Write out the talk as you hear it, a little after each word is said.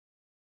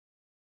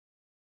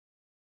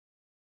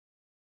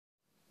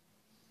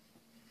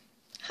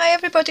Hi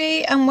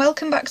everybody and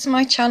welcome back to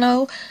my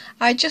channel.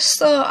 I just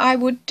thought I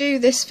would do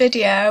this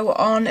video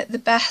on the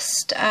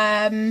best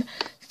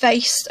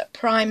face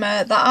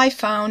primer that I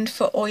found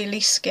for oily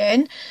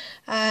skin.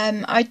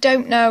 I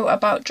don't know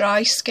about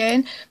dry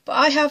skin, but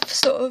I have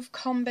sort of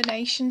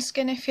combination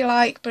skin if you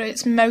like, but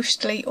it's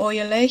mostly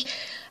oily,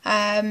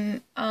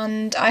 and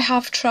I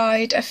have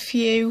tried a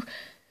few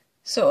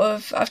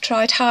I've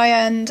tried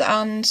high-end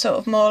and sort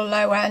of more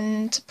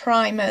low-end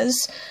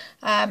primers.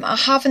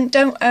 I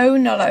don't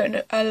own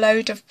a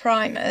load of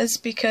primers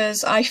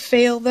because I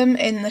feel them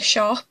in the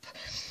shop,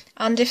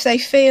 and if they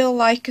feel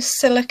like a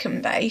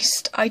silicone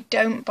based I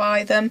don't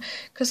buy them,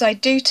 because I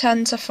do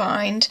tend to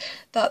find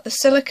that the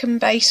silicone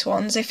based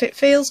ones, if it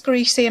feels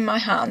greasy in my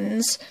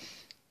hands,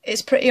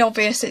 it's pretty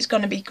obvious it's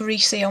going to be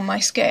greasy on my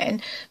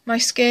skin. My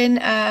skin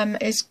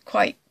is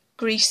quite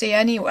greasy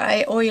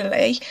anyway,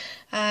 oily.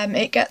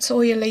 It gets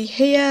oily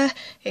here,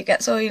 it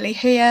gets oily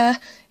here,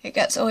 it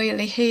gets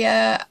oily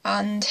here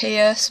and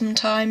here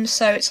sometimes,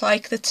 so it's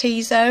like the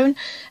T-zone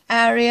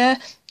area.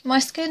 My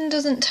skin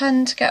doesn't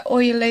tend to get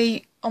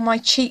oily on my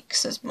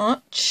cheeks as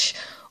much,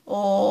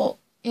 or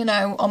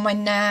on my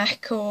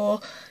neck, or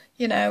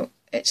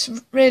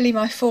it's really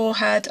my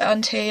forehead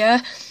and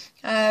here.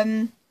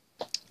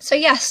 So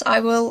yes,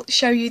 I will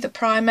show you the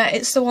primer.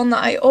 It's the one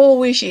that I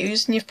always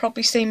use, and you've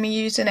probably seen me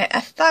using it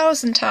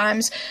 1,000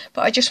 times,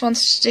 but I just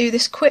wanted to do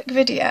this quick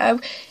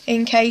video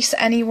in case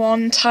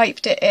anyone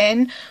typed it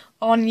in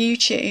on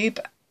YouTube,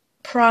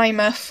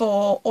 primer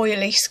for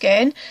oily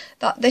skin,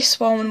 that this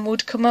one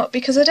would come up,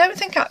 because I don't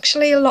think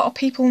actually a lot of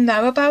people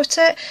know about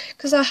it,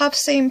 because I have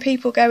seen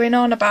people going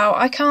on about,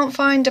 I can't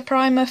find a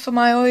primer for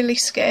my oily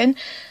skin,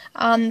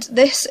 and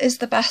this is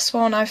the best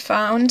one I've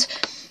found.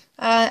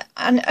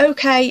 And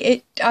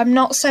okay, I'm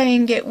not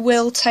saying it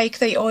will take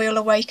the oil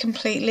away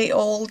completely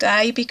all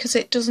day, because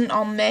it doesn't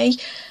on me,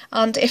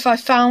 and if I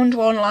found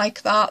one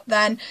like that,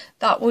 then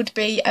that would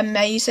be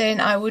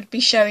amazing. I would be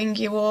showing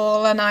you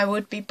all and I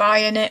would be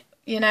buying it,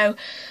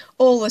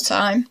 all the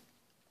time.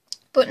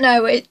 But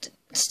no, it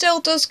still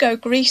does go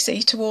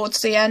greasy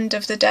towards the end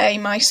of the day,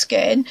 my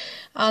skin,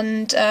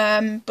 and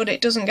but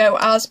it doesn't go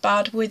as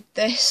bad with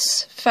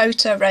this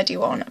Photo Ready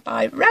one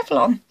by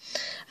Revlon.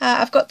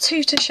 I've got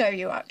two to show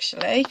you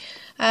actually.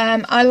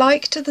 I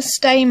liked the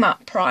Stay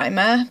Matte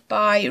primer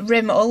by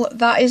Rimmel.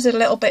 That is a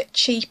little bit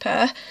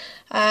cheaper,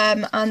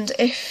 and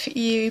if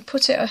I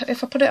put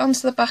it onto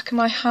the back of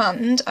my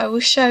hand, I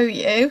will show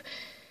you.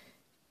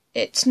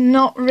 It's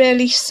not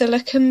really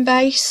silicone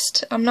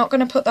based. I'm not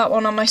going to put that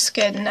one on my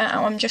skin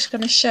now, I'm just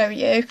going to show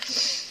you.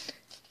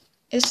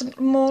 It's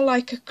more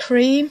like a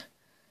cream.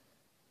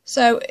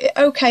 So,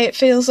 okay, it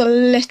feels a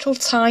little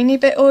tiny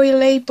bit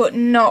oily, but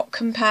not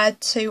compared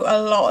to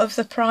a lot of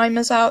the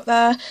primers out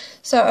there.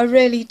 So I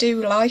really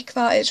do like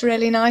that. It's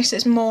really nice.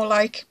 It's more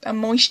like a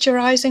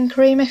moisturising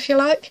cream, if you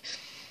like.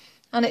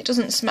 And it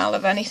doesn't smell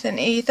of anything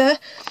either.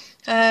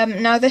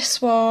 Now this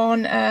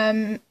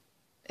one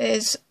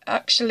is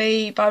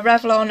actually by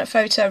Revlon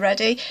Photo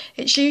Ready.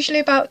 It's usually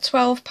about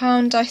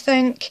 £12, I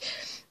think.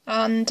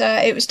 And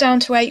it was down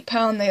to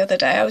 £8 the other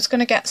day. I was going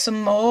to get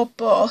some more,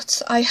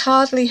 but I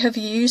hardly have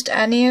used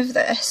any of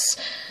this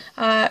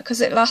because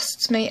it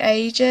lasts me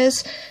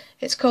ages.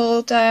 It's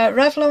called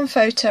Revlon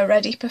Photo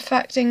Ready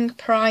Perfecting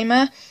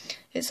Primer.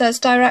 It says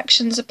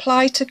directions: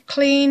 apply to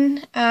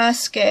clean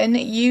skin,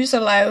 use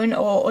alone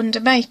or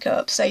under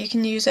makeup. So you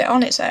can use it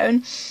on its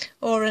own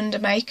or under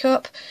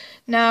makeup.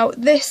 Now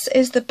this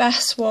is the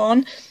best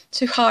one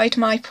to hide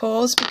my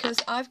pores, because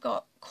I've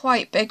got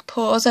quite big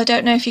pores. I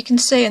don't know if you can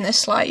see in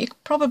this light. You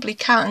probably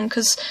can,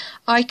 because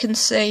I can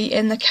see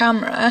in the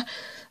camera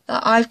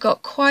that I've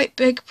got quite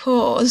big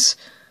pores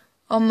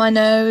on my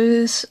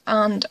nose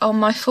and on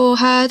my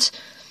forehead.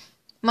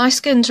 My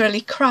skin's really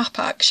crap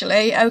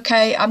actually.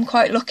 Okay, I'm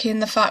quite lucky in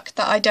the fact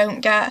that I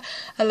don't get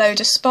a load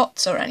of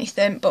spots or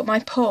anything, but my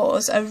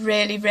pores are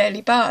really,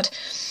 really bad.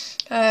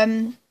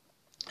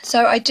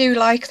 So I do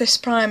like this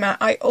primer.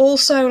 I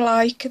also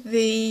like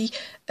the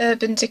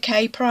Urban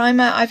Decay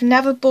primer. I've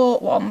never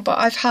bought one, but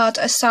I've had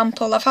a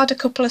sample. I've had a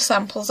couple of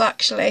samples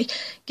actually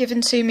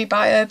given to me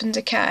by Urban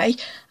Decay,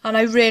 and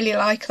I really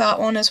like that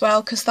one as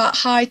well, because that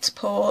hides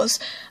pores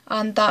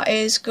and that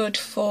is good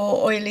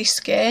for oily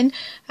skin,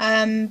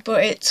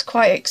 but it's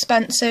quite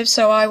expensive,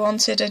 so I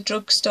wanted a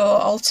drugstore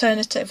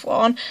alternative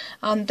one,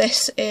 and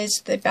this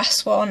is the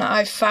best one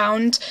I've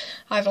found.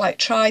 I've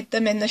tried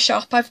them in the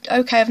shop.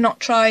 I've not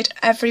tried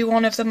every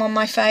one of them on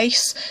my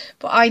face,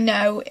 but I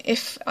know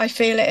if I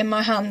feel it in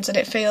my hands and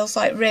it feels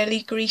like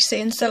really greasy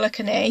and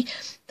silicone-y,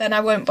 then I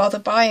won't bother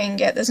buying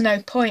it. There's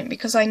no point,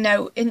 because I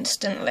know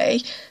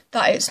instantly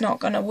that it's not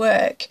going to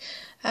work.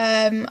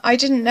 I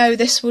didn't know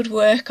this would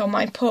work on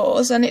my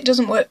pores, and it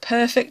doesn't work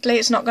perfectly.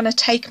 It's not going to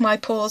take my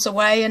pores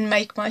away and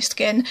make my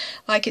skin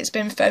like it's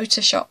been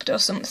photoshopped or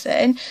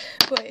something,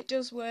 but it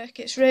does work.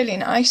 It's really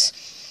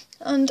nice,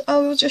 and I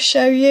will just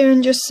show you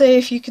and just see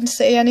if you can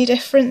see any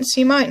difference.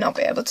 You might not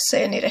be able to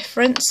see any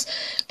difference,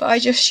 but I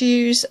just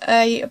use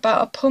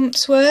about a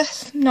pump's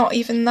worth, not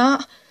even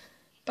that,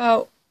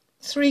 about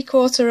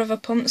 3/4 of a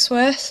pump's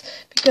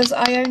worth, because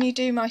I only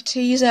do my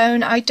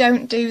T-zone. I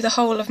don't do the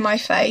whole of my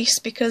face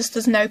because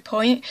there's no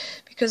point,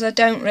 because I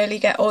don't really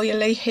get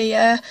oily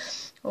here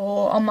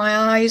or on my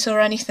eyes or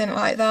anything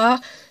like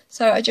that.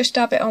 So I just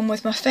dab it on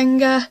with my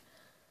finger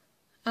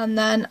and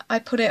then I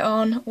put it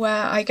on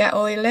where I get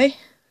oily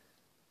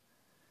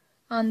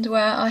and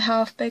where I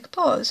have big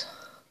pores.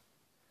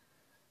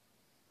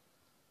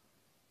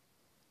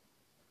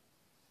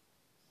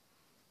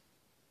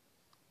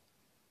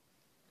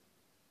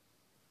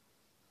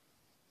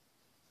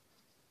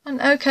 And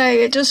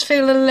okay, it does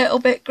feel a little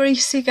bit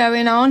greasy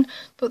going on,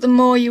 but the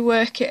more you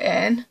work it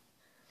in,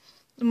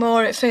 the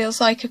more it feels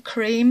like a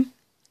cream,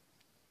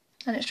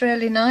 and it's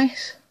really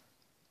nice.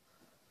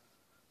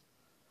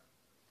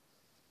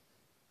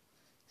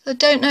 So I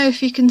don't know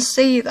if you can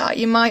see that,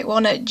 you might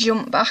want to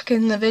jump back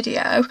in the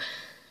video,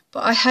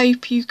 but I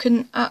hope you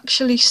can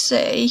actually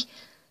see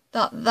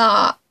that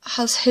that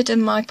has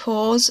hidden my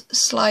pores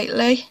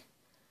slightly.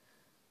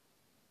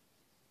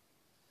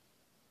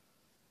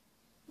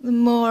 The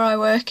more I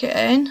work it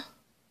in.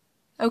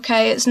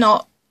 Okay, it's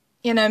not,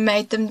 you know,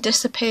 made them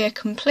disappear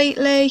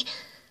completely,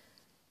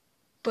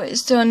 but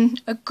it's done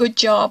a good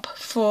job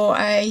for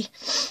a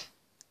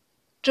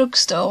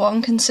drugstore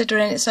one,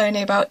 considering it's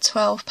only about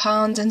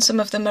 £12 and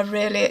some of them are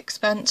really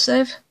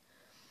expensive.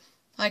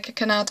 Like, I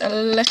can add a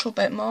little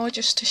bit more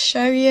just to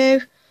show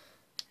you.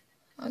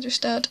 I'll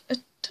just add a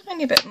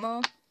tiny bit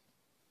more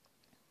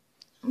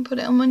and put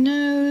it on my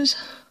nose.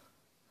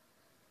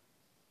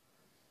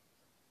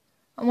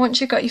 And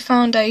once you've got your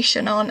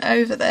foundation on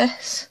over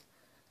this,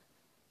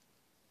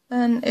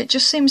 then it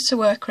just seems to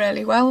work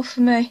really well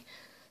for me.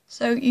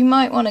 So you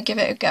might want to give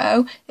it a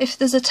go. If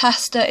there's a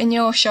tester in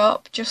your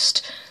shop,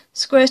 just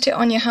squirt it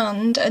on your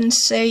hand and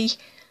see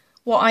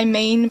what I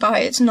mean by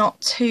it's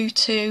not too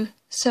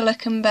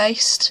silicone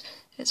based.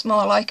 It's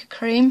more like a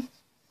cream.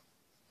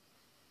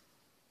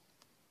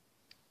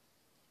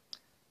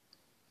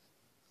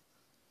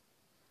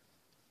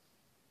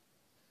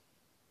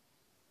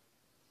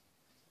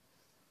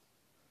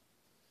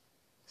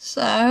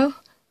 So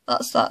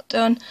that's that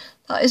done.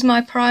 That is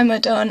my primer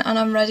done, and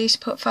I'm ready to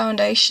put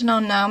foundation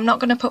on now. I'm not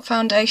going to put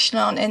foundation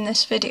on in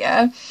this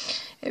video.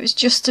 It was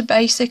just to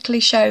basically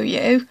show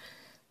you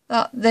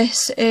that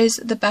this is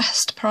the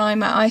best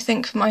primer, I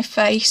think, for my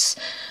face.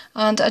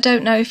 And I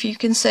don't know if you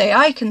can see,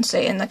 I can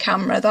see in the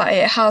camera that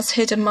it has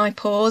hidden my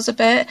pores a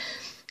bit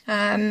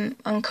and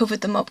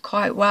covered them up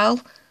quite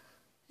well.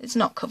 It's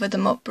not covered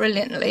them up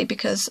brilliantly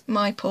because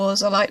my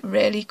pores are like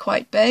really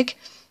quite big.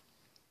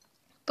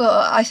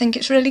 But I think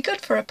it's really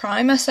good for a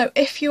primer. So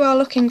if you are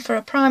looking for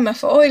a primer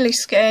for oily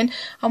skin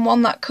and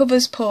one that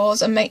covers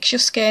pores and makes your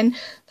skin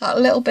that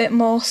little bit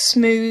more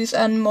smooth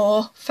and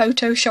more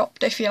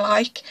photoshopped, if you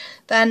like,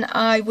 then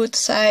I would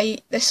say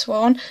this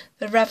one,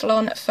 the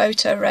Revlon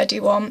Photo Ready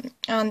one,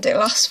 and it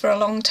lasts for a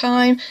long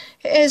time.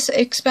 It is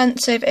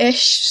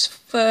expensive-ish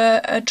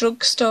for a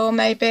drugstore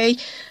maybe,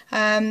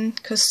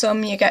 because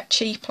some you get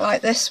cheap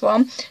like this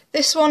one.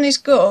 This one is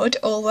good,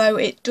 although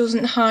it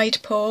doesn't hide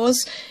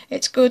pores.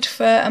 It's good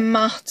for a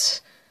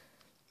matte,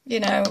 you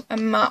know, a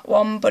matte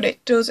one, but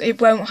it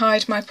won't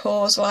hide my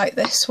pores like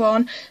this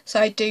one. So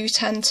I do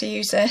tend to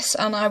use this,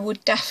 and I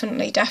would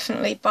definitely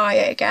buy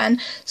it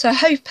again. So I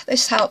hope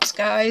this helps,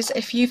 guys,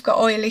 if you've got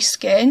oily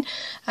skin,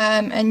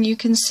 and you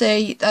can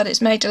see that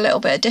it's made a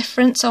little bit of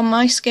difference on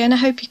my skin. I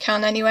hope you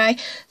can anyway.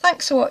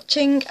 Thanks for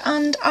watching,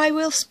 and I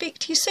will speak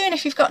to you soon.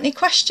 If you've got any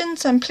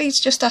questions, then please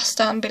just ask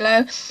down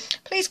below.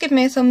 Please give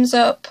me a thumbs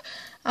up,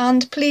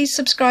 and please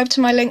subscribe to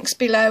my links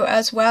below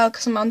as well,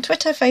 because I'm on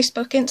Twitter,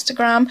 Facebook,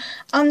 Instagram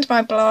and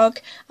my blog,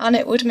 and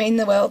it would mean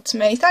the world to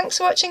me. Thanks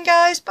for watching,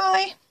 guys.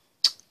 Bye.